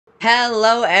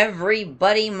Hello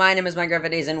everybody, my name is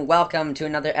Minecraft and welcome to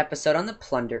another episode on the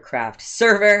PlunderCraft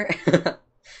server.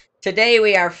 Today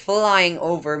we are flying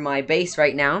over my base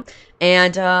right now,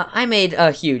 and I made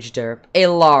a huge derp. A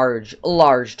large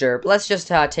derp. Let's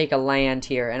just take a land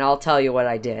here, and I'll tell you what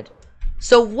I did.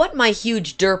 So what my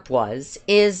huge derp was,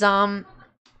 is, I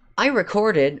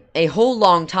recorded a whole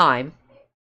long time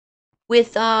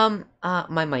with,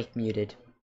 my mic muted.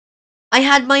 I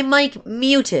had my mic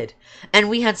muted, and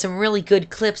we had some really good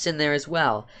clips in there as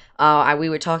well. We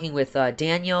were talking with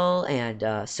Daniel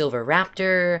and Silver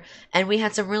Raptor, and we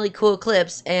had some really cool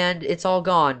clips, and it's all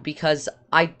gone because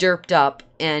I derped up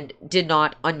and did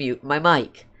not unmute my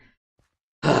mic.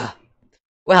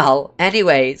 Well,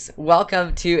 anyways,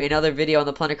 welcome to another video on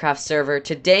the PlunderCraft server.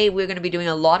 Today, we're going to be doing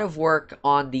a lot of work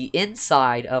on the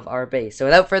inside of our base. So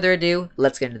without further ado,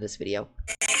 let's get into this video.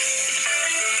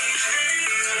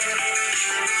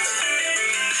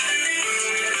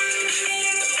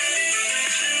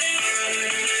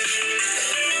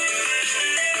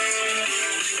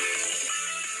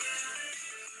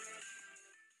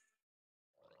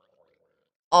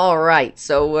 Alright,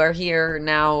 so we're here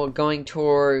now going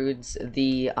towards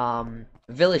the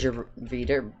villager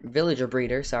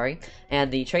breeder, sorry, and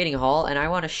the trading hall, and I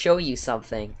want to show you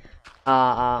something.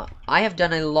 I have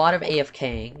done a lot of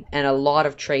AFKing and a lot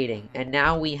of trading, and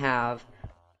now we have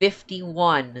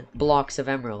 51 blocks of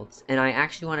emeralds, and I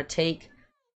actually want to take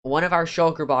one of our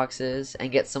shulker boxes and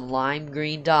get some lime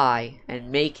green dye and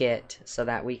make it so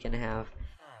that we can have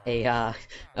a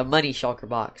money shulker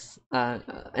box, an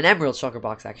emerald shulker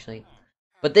box actually.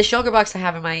 But this shulker box I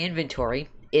have in my inventory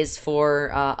is for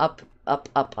up.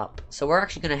 So we're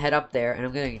actually gonna head up there, and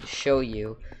I'm gonna show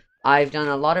you. I've done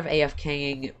a lot of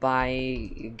AFKing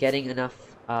by getting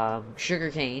enough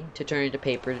sugarcane to turn into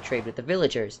paper to trade with the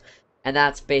villagers, and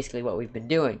that's basically what we've been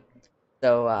doing.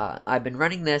 So I've been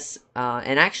running this,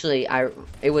 and actually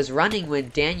it was running when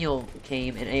Daniel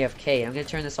came and AFK. I'm gonna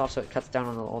turn this off so it cuts down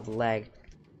on all the lag.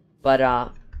 But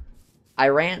I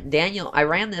ran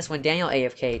this when Daniel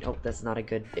AFK'd. Oh, that's not a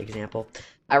good example.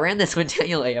 I ran this when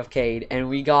Daniel AFK'd, and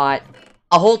we got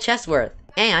a whole chest worth,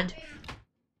 and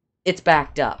it's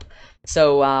backed up.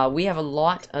 So we have a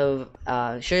lot of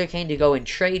sugarcane to go and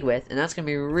trade with, and that's gonna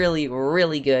be really,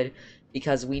 really good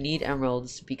because we need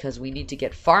emeralds, because we need to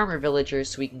get farmer villagers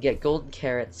so we can get golden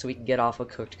carrots so we can get off a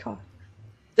cooked cod.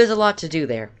 There's a lot to do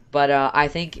there, but I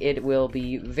think it will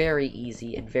be very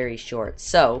easy and very short.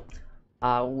 So,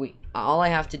 all I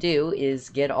have to do is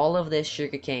get all of this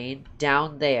sugarcane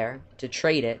down there to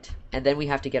trade it, and then we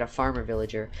have to get a farmer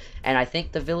villager. And I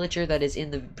think the villager that is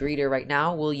in the breeder right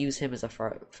now, we'll use him as a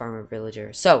farmer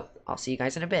villager. So, I'll see you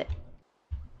guys in a bit.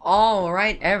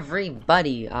 Alright,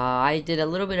 everybody, I did a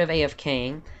little bit of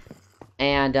AFKing,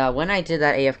 and when I did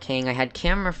that AFKing, I had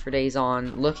camera for days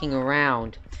on looking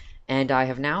around. And I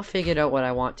have now figured out what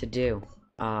I want to do.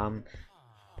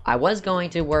 I was going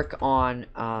to work on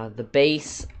the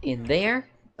base in there,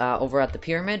 over at the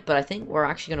pyramid, but I think we're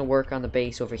actually going to work on the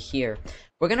base over here.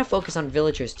 We're going to focus on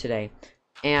villagers today.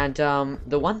 And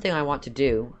the one thing I want to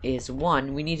do is,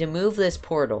 one, we need to move this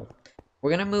portal.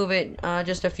 We're going to move it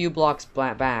just a few blocks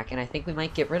back, and I think we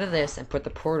might get rid of this and put the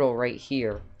portal right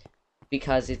here.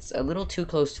 Because it's a little too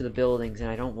close to the buildings, and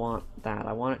I don't want that.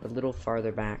 I want it a little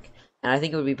farther back. And I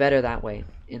think it would be better that way,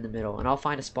 in the middle. And I'll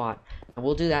find a spot, and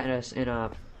we'll do that in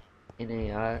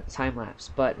a time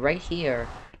lapse. But right here,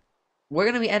 we're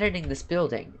gonna be editing this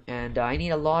building, and I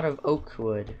need a lot of oak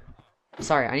wood.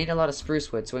 Sorry, I need a lot of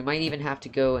spruce wood. So we might even have to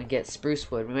go and get spruce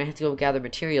wood. We might have to go gather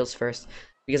materials first,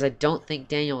 because I don't think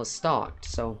Daniel is stocked.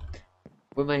 So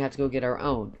we might have to go get our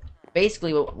own.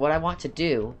 Basically, what I want to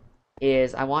do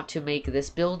is I want to make this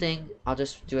building. I'll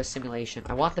just do a simulation.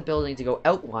 I want the building to go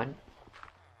out one.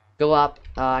 Go up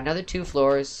another 2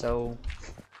 floors, so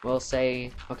we'll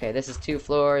say, okay, this is 2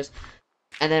 floors,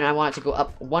 and then I want it to go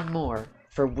up one more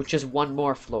for just one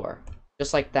more floor,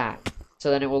 just like that. So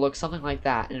then it will look something like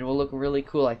that, and it will look really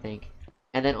cool, I think.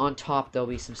 And then on top there'll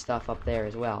be some stuff up there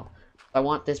as well. I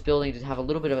want this building to have a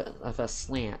little bit of a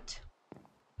slant.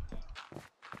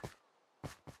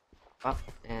 Up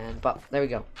and up. There we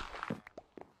go.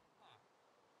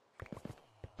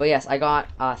 But yes, I got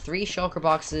 3 shulker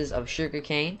boxes of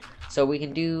sugarcane, so we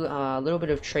can do a little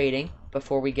bit of trading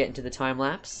before we get into the time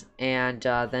lapse, and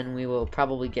then we will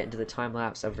probably get into the time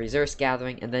lapse of resource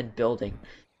gathering and then building.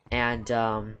 And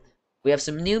we have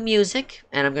some new music,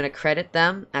 and I'm gonna credit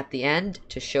them at the end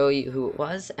to show you who it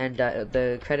was, and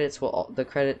the credits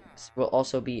will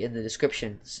also be in the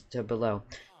description below.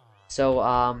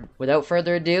 So without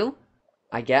further ado,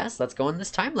 I guess let's go in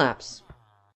this time lapse.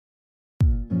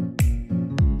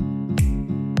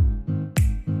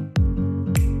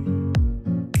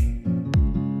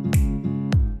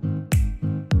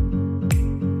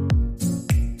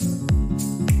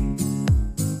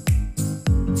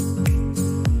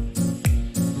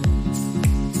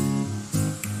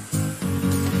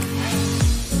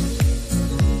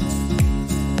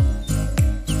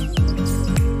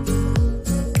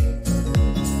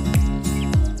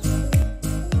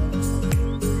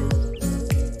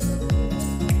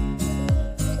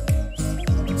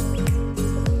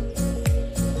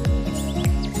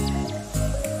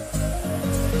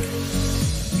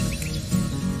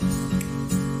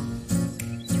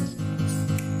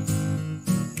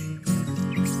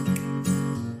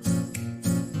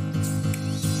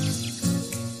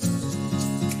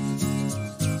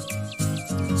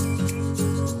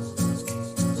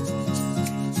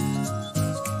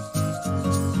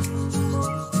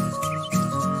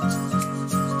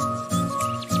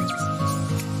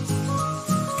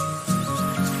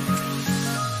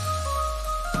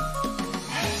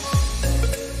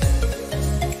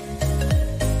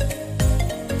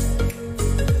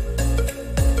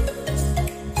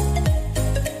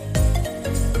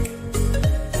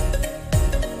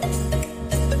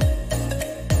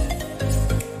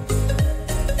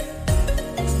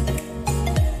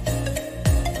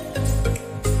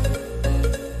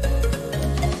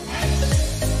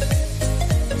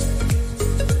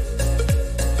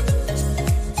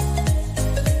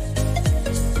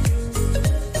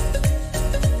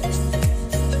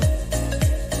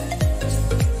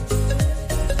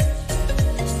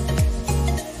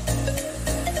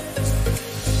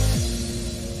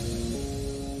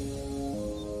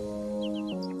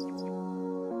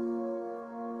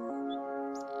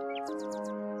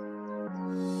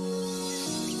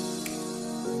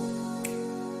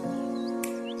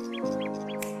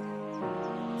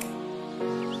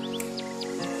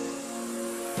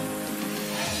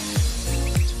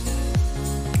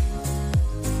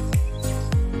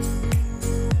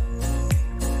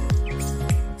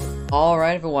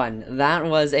 Alright everyone, that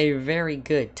was a very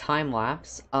good time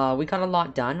lapse. We got a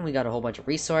lot done, we got a whole bunch of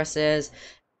resources,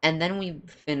 and then we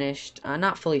finished,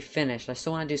 not fully finished, I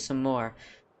still want to do some more,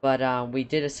 but we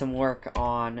did some work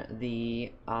on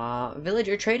the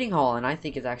villager trading hall, and I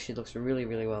think it actually looks really,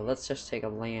 really well. Let's just take a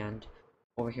land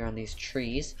over here on these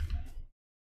trees.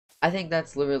 I think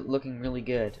that's looking really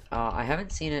good. I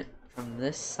haven't seen it from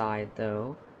this side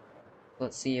though.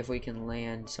 Let's see if we can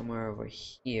land somewhere over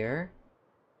here.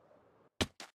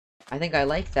 I think I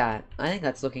like that. I think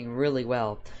that's looking really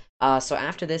well. So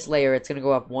after this layer, it's going to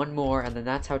go up one more, and then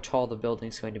that's how tall the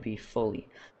building's going to be fully.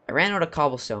 I ran out of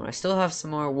cobblestone. I still have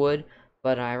some more wood,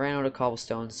 but I ran out of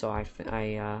cobblestone, so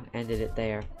I ended it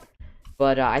there.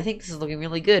 But I think this is looking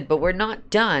really good, but we're not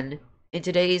done in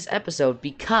today's episode,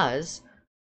 because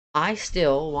I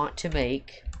still want to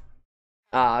make,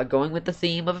 going with the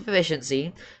theme of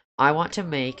efficiency, I want to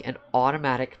make an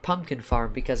automatic pumpkin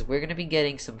farm, because we're going to be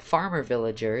getting some farmer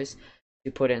villagers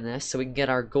to put in this so we can get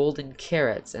our golden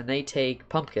carrots, and they take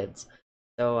pumpkins.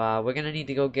 So we're going to need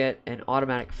to go get an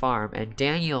automatic farm, and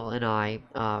Daniel and I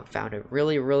found a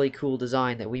really, really cool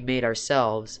design that we made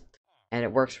ourselves, and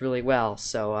it works really well.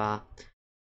 So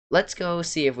let's go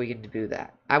see if we can do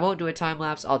that. I won't do a time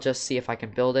lapse, I'll just see if I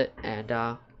can build it,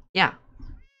 and yeah.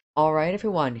 Alright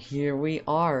everyone, here we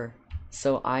are.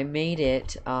 So I made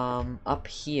it up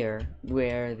here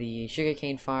where the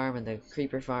sugarcane farm and the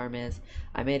creeper farm is.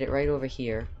 I made it right over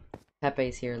here.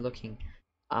 Pepe's here looking.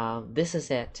 This is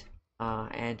it.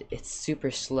 And it's super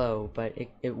slow, but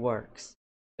it works.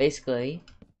 Basically,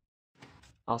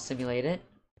 I'll simulate it,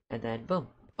 and then boom.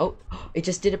 Oh, it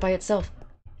just did it by itself.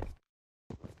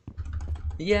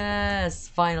 Yes,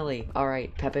 finally.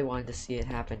 Alright, Pepe wanted to see it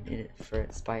happen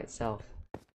by itself.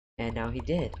 And now he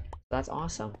did. That's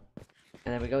awesome.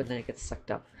 And there we go, and then it gets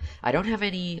sucked up. I don't have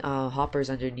any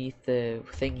hoppers underneath the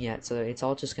thing yet, so it's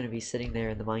all just going to be sitting there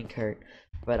in the minecart.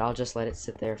 But I'll just let it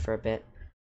sit there for a bit.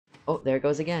 Oh, there it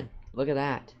goes again. Look at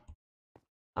that.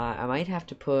 I might have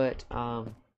to put,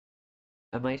 I'm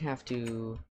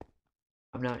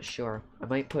not sure. I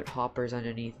might put hoppers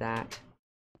underneath that.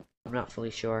 I'm not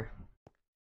fully sure.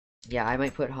 Yeah, I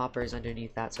might put hoppers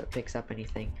underneath that so it picks up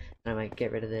anything. And I might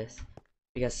get rid of this,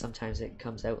 because sometimes it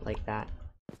comes out like that.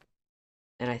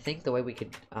 And I think the way we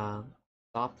could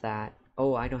stop that...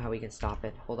 Oh, I know how we can stop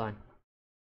it. Hold on.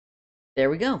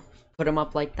 There we go. Put them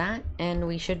up like that, and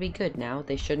we should be good now.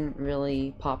 They shouldn't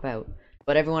really pop out.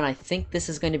 But everyone, I think this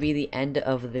is going to be the end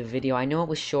of the video. I know it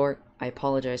was short. I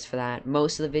apologize for that.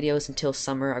 Most of the videos until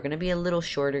summer are going to be a little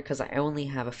shorter because I only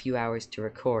have a few hours to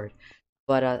record.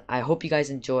 But I hope you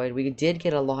guys enjoyed. We did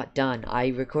get a lot done. I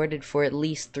recorded for at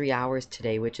least 3 hours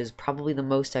today, which is probably the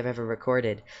most I've ever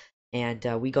recorded. And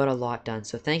we got a lot done.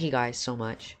 So thank you guys so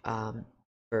much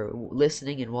for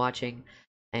listening and watching.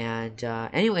 And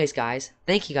anyways, guys,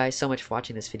 thank you guys so much for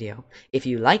watching this video. If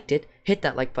you liked it, hit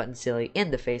that like button silly in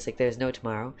the face like there's no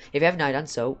tomorrow. If you have not done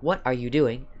so, what are you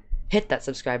doing? Hit that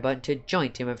subscribe button to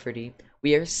join Team M4D.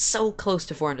 We are so close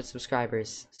to 400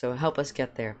 subscribers, so help us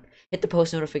get there. Hit the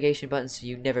post notification button so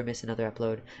you never miss another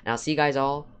upload. And I'll see you guys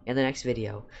all in the next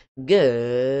video. Goodbye.